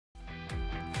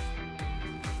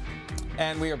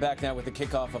And we are back now with the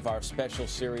kickoff of our special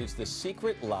series, The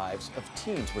Secret Lives of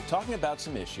Teens. We're talking about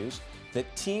some issues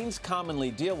that teens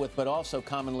commonly deal with, but also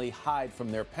commonly hide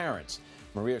from their parents.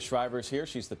 Maria Shriver is here.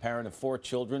 She's the parent of 4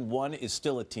 children. One is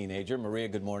still a teenager. Maria,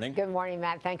 good morning. Good morning,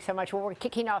 Matt. Thanks so much. Well, we're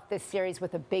kicking off this series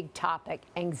with a big topic,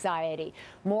 anxiety.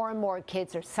 More and more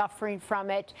kids are suffering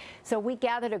from it. So we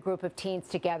gathered a group of teens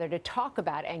together to talk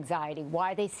about anxiety,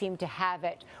 why they seem to have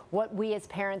it, what we as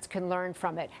parents can learn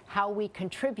from it, how we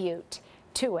contribute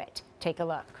to it. Take a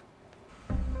look.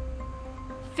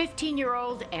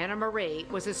 15-year-old Anna Marie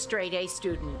was a straight-A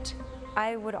student.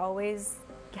 I would always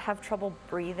have trouble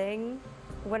breathing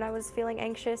when I was feeling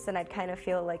anxious, and I'd kind of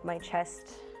feel like my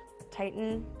chest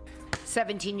tighten.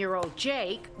 17-year-old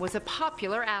Jake was a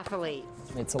popular athlete.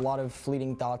 It's a lot of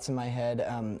fleeting thoughts in my head,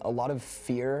 a lot of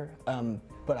fear,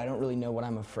 but I don't really know what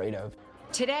I'm afraid of.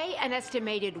 Today, an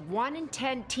estimated 1 in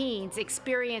 10 teens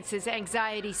experiences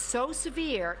anxiety so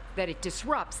severe that it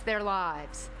disrupts their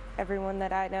lives. Everyone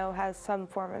that I know has some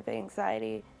form of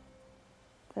anxiety.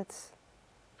 That's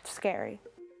scary.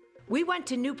 We went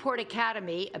to Newport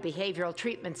Academy, a behavioral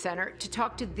treatment center, to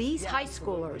talk to these high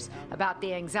schoolers about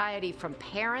the anxiety from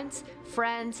parents,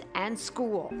 friends, and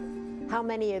school. How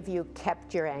many of you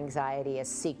kept your anxiety a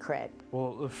secret?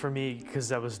 Well, for me, because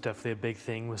that was definitely a big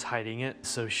thing, was hiding it.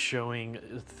 So showing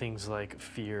things like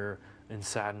fear and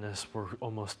sadness were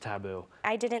almost taboo.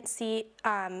 I didn't see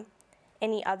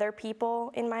any other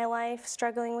people in my life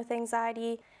struggling with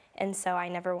anxiety, and so I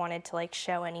never wanted to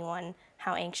show anyone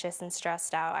how anxious and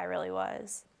stressed out I really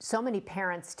was. So many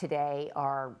parents today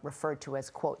are referred to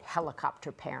as, quote,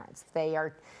 helicopter parents. They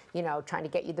are, trying to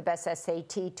get you the best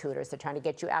SAT tutors. They're trying to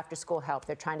get you after-school help.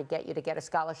 They're trying to get you to get a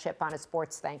scholarship on a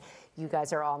sports thing. You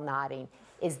guys are all nodding.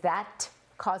 Is that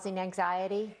causing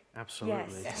anxiety?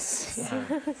 Absolutely. Yes.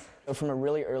 From a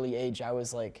really early age, I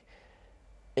was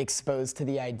exposed to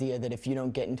the idea that if you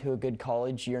don't get into a good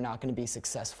college, you're not going to be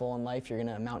successful in life. You're going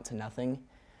to amount to nothing.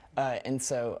 And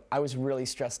so I was really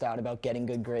stressed out about getting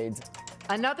good grades.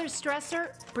 Another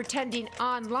stressor, pretending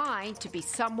online to be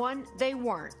someone they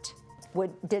weren't.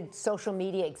 Did social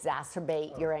media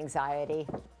exacerbate your anxiety?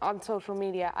 On social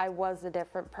media, I was a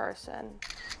different person.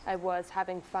 I was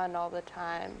having fun all the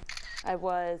time. I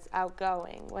was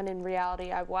outgoing, when in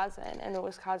reality I wasn't, and it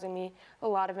was causing me a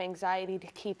lot of anxiety to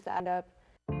keep that up.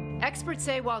 Experts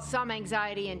say while some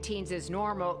anxiety in teens is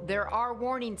normal, there are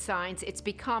warning signs it's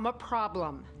become a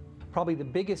problem. Probably the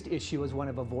biggest issue is one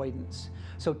of avoidance.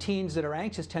 So teens that are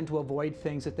anxious tend to avoid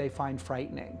things that they find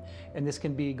frightening. And this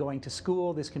can be going to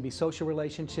school, this can be social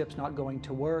relationships, not going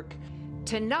to work.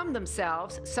 To numb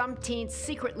themselves, some teens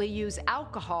secretly use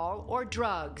alcohol or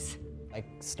drugs. I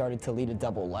started to lead a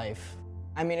double life.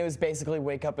 I mean, it was basically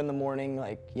wake up in the morning,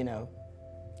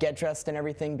 get dressed and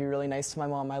everything, be really nice to my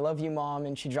mom. I love you, Mom,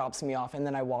 and she drops me off, and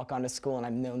then I walk onto school and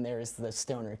I'm known there as the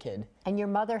stoner kid. And your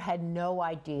mother had no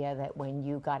idea that when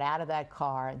you got out of that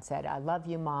car and said, I love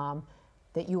you, Mom,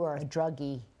 that you were a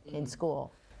druggie in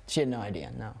school? She had no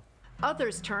idea, no.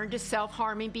 Others turn to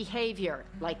self-harming behavior,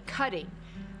 like cutting.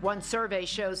 One survey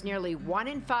shows nearly 1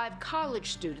 in 5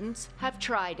 college students have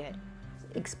tried it.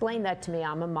 Explain that to me.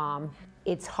 I'm a mom.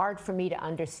 It's hard for me to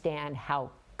understand how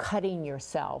cutting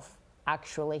yourself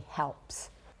actually helps.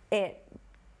 It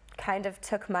kind of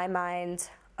took my mind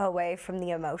away from the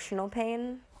emotional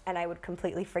pain, and I would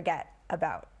completely forget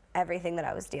about everything that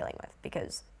I was dealing with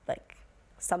because,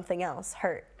 something else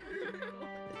hurt.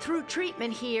 Through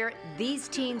treatment here, these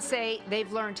teens say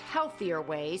they've learned healthier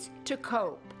ways to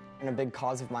cope. And a big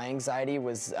cause of my anxiety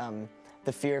was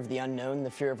the fear of the unknown,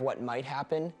 the fear of what might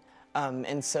happen.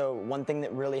 And so one thing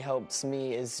that really helps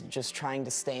me is just trying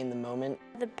to stay in the moment.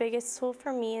 The biggest tool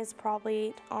for me is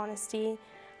probably honesty.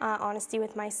 Honesty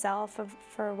with myself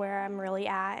for where I'm really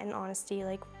at, and honesty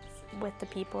with the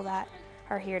people that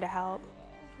are here to help.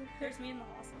 There's me in the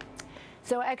house.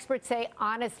 So experts say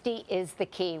honesty is the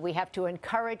key. We have to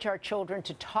encourage our children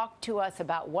to talk to us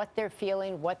about what they're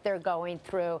feeling, what they're going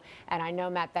through. And I know,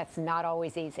 Matt, that's not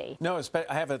always easy. No,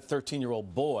 I have a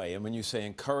 13-year-old boy, and when you say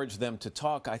encourage them to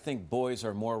talk, I think boys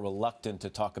are more reluctant to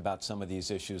talk about some of these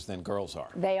issues than girls are.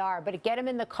 They are, but get them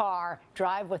in the car,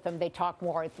 drive with them, they talk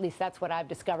more. At least that's what I've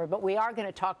discovered. But we are going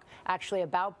to talk actually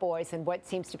about boys and what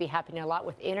seems to be happening a lot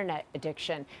with internet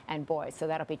addiction and boys. So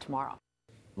that'll be tomorrow.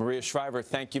 Maria Shriver,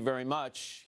 thank you very much.